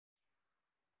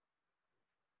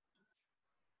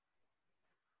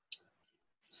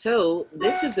So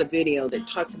this is a video that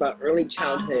talks about early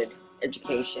childhood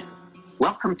education.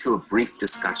 Welcome to a brief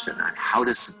discussion on how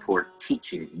to support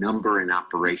teaching number and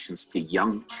operations to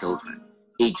young children,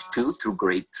 age 2 through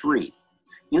grade 3,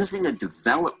 using a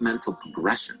developmental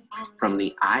progression from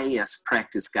the IES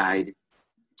practice guide,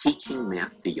 Teaching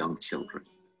Math to Young Children.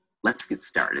 Let's get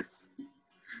started.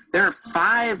 There are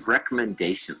 5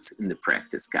 recommendations in the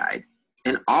practice guide,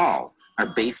 and all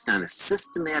are based on a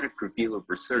systematic review of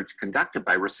research conducted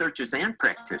by researchers and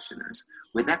practitioners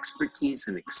with expertise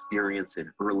and experience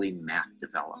in early math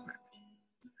development.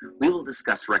 We will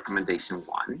discuss recommendation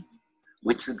 1,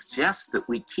 which suggests that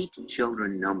we teach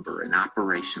children number and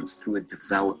operations through a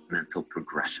developmental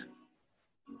progression.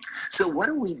 So what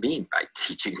do we mean by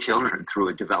teaching children through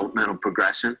a developmental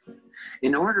progression?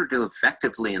 In order to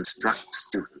effectively instruct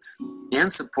students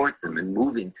and support them in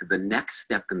moving to the next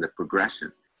step in the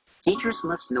progression, teachers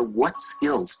must know what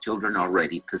skills children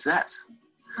already possess.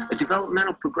 A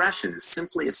developmental progression is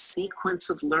simply a sequence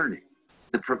of learning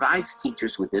that provides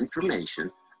teachers with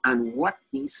information on what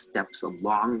these steps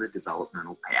along the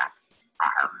developmental path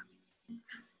are.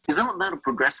 Developmental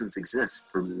progressions exist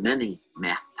for many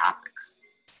math topics.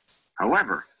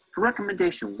 However, for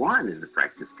recommendation 1 in the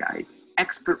practice guide,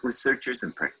 expert researchers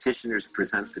and practitioners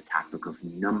present the topic of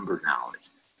number knowledge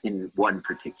in one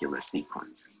particular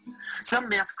sequence. Some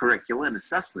math curricula and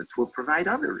assessments will provide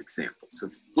other examples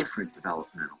of different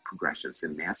developmental progressions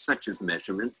in math, such as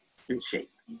measurement and shape.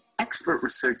 Expert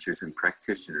researchers and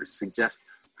practitioners suggest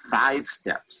 5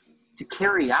 steps to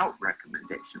carry out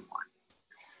recommendation 1.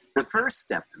 The first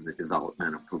step in the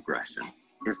developmental progression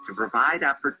is to provide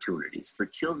opportunities for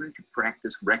children to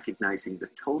practice recognizing the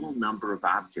total number of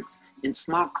objects in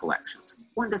small collections,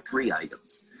 1 to 3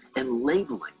 items, and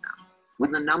labeling them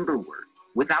with a number word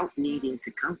without needing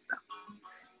to count them.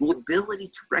 The ability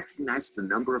to recognize the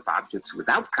number of objects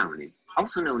without counting,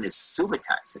 also known as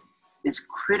subitizing, is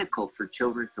critical for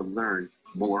children to learn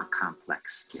more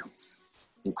complex skills,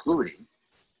 including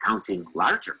counting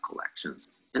larger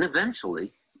collections and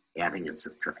eventually adding and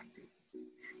subtracting.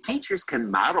 Teachers can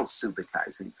model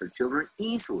subitizing for children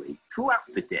easily throughout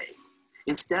the day.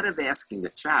 Instead of asking a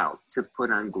child to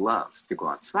put on gloves to go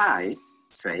outside,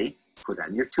 say, put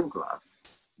on your 2 gloves.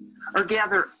 Or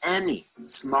gather any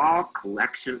small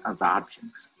collection of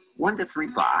objects, 1 to 3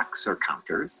 blocks or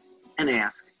counters, and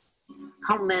ask,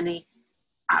 how many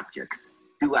objects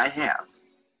do I have?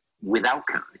 Without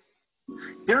counting.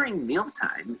 During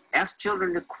mealtime, ask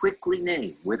children to quickly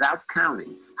name, without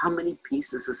counting, how many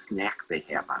pieces of snack they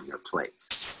have on their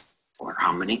plates, or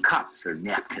how many cups or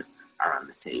napkins are on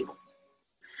the table.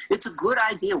 It's a good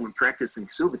idea when practicing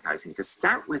subitizing to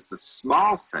start with a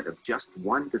small set of just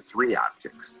 1 to 3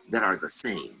 objects that are the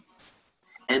same,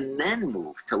 and then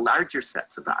move to larger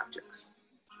sets of objects.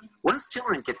 Once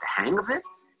children get the hang of it,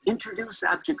 introduce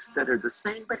objects that are the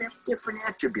same but have different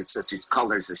attributes such as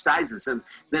colors or sizes, and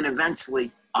then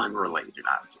eventually unrelated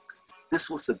objects. This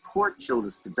will support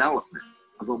children's development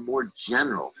of a more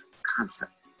general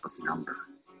concept of number.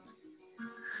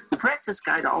 The practice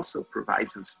guide also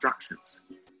provides instructions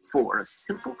for a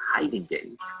simple hiding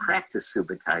game to practice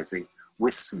subitizing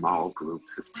with small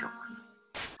groups of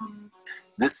children.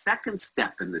 The second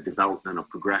step in the developmental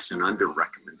progression under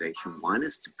recommendation 1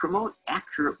 is to promote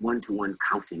accurate one-to-one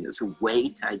counting as a way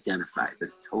to identify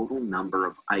the total number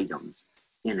of items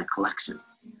in a collection.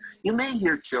 You may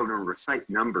hear children recite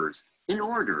numbers in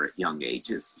order at young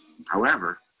ages.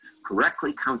 However,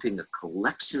 correctly counting a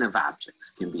collection of objects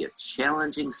can be a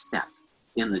challenging step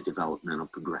in the developmental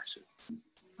progression.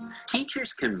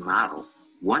 Teachers can model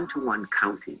one-to-one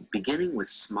counting beginning with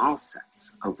small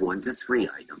sets of 1 to 3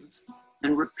 items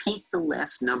and repeat the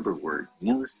last number word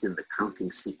used in the counting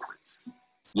sequence.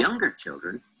 Younger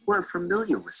children who are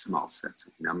familiar with small sets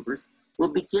of numbers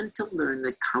will begin to learn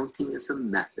that counting is a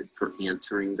method for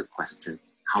answering the question,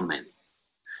 how many?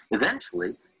 Eventually,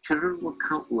 children will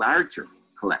count larger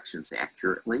collections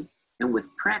accurately, and with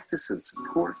practice and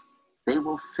support, they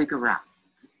will figure out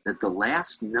that the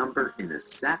last number in a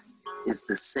set is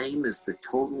the same as the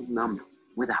total number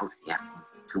without having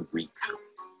to recount.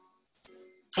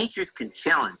 Teachers can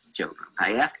challenge children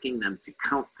by asking them to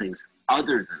count things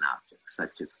other than objects,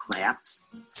 such as claps,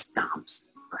 stomps,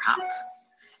 or hops.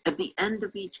 At the end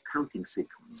of each counting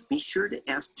sequence, be sure to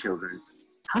ask children,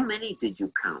 how many did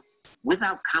you count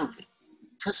without counting,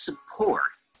 to support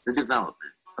the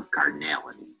development of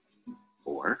cardinality?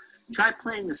 Or try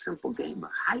playing a simple game of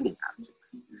hiding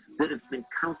objects that have been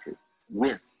counted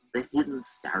with the hidden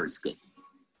stars game.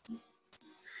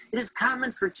 It is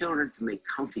common for children to make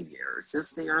counting errors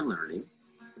as they are learning.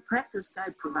 The practice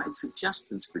guide provides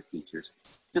suggestions for teachers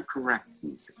to correct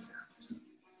these errors.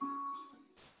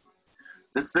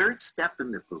 The third step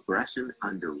in the progression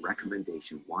under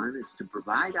recommendation 1 is to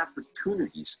provide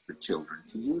opportunities for children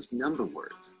to use number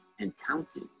words and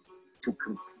counting to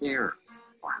compare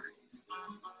quantities.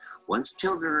 Once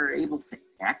children are able to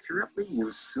accurately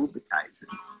use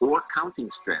subitizing or counting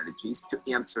strategies to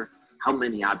answer how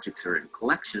many objects are in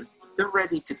collection, they're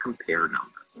ready to compare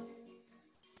numbers.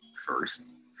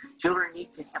 First, children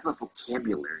need to have a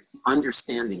vocabulary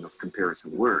understanding of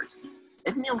comparison words.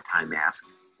 At mealtime,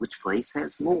 ask, which place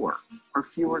has more or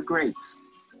fewer grapes?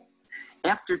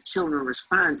 After children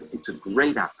respond, it's a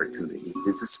great opportunity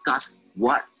to discuss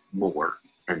what more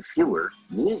and fewer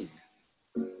mean.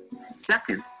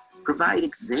 Second, provide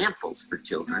examples for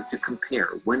children to compare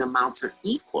when amounts are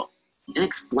equal and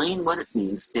explain what it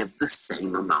means to have the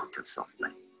same amount of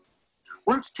something.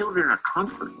 Once children are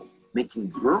comfortable making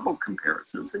verbal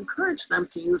comparisons, encourage them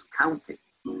to use counting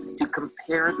to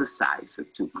compare the size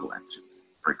of two collections.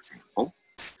 For example,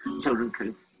 children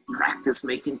can practice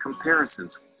making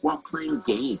comparisons while playing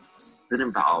games that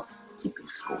involve keeping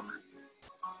score.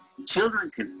 Children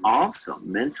can also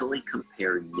mentally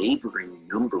compare neighboring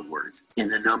number words in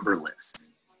a number list.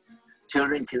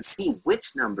 Children can see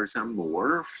which numbers are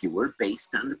more or fewer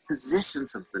based on the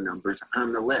positions of the numbers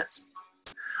on the list.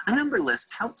 A number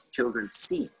list helps children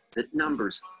see that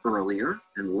numbers earlier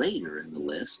and later in the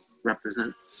list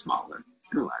represent smaller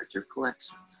and larger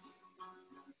collections.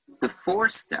 The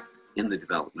fourth step in the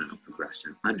developmental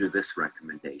progression under this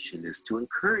recommendation is to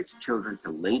encourage children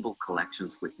to label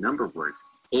collections with number words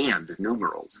and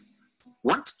numerals.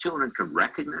 Once children can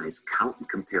recognize, count, and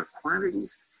compare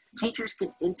quantities, teachers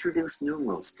can introduce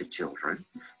numerals to children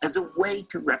as a way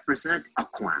to represent a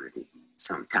quantity.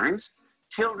 Sometimes,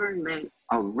 children may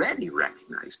already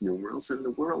recognize numerals in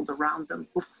the world around them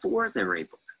before they're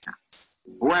able to count.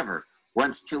 However,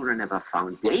 once children have a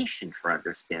foundation for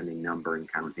understanding number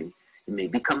and counting, it may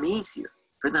become easier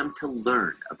for them to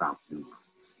learn about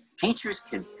numerals. Teachers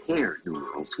can pair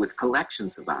numerals with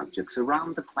collections of objects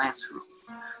around the classroom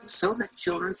so that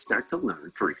children start to learn,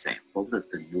 for example, that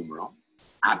the numeral,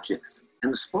 objects,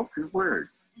 and the spoken word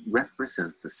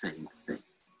represent the same thing.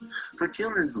 For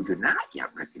children who do not yet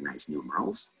recognize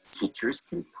numerals, teachers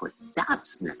can put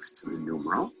dots next to the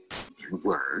numeral and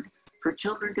word for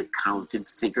children to count and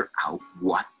figure out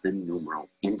what the numeral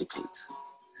indicates.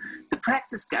 The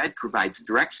practice guide provides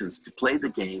directions to play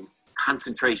the game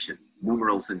Concentration,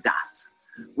 Numerals and Dots,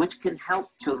 which can help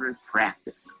children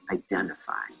practice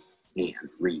identifying and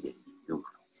reading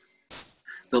numerals.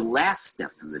 The last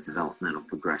step in the developmental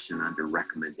progression under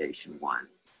recommendation 1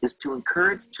 is to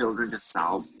encourage children to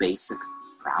solve basic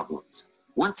problems.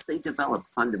 Once they develop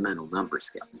fundamental number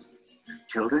skills,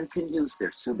 children can use their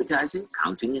subitizing,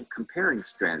 counting, and comparing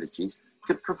strategies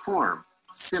to perform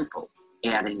simple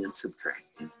adding and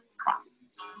subtracting problems.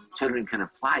 Children can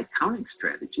apply counting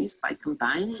strategies by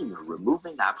combining or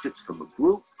removing objects from a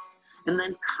group and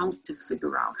then count to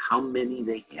figure out how many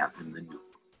they have in the numeral.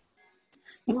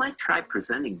 You might try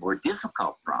presenting more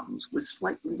difficult problems with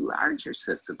slightly larger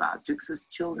sets of objects as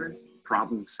children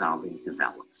problem solving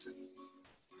develops.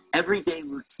 Everyday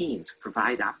routines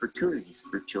provide opportunities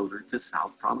for children to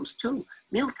solve problems too.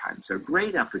 Mealtimes are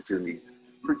great opportunities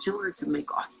for children to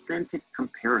make authentic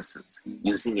comparisons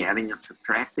using adding and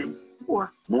subtracting,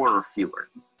 or more or fewer.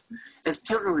 As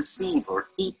children receive or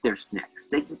eat their snacks,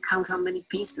 they can count how many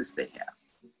pieces they have.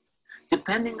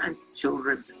 Depending on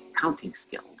children's counting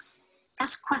skills,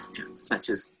 ask questions such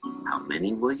as, how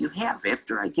many will you have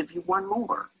after I give you one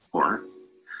more? Or,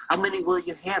 how many will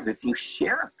you have if you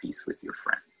share a piece with your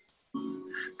friend?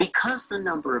 Because the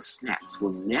number of snacks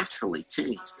will naturally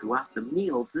change throughout the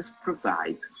meal, this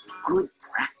provides good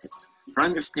practice for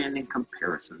understanding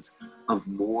comparisons of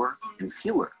more and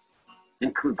fewer,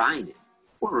 and combining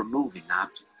or removing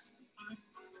objects.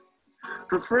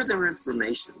 For further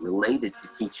information related to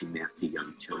teaching math to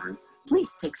young children,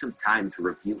 please take some time to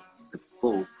review the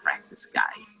full practice guide.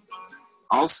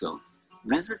 Also,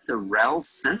 visit the REL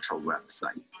Central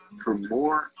website for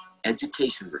more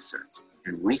education research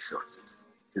and resources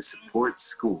to support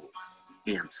schools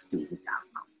and student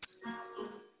outcomes.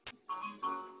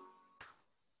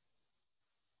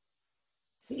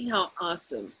 See how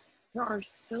awesome. There are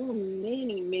so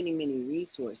many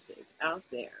resources out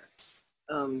there.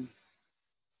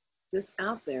 Just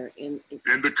out there. And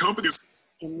the companies.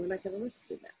 And we're not going to listen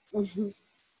to that.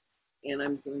 And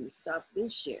I'm going to stop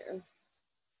this share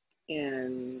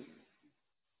and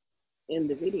end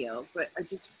the video, but I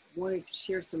just wanted to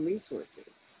share some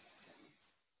resources.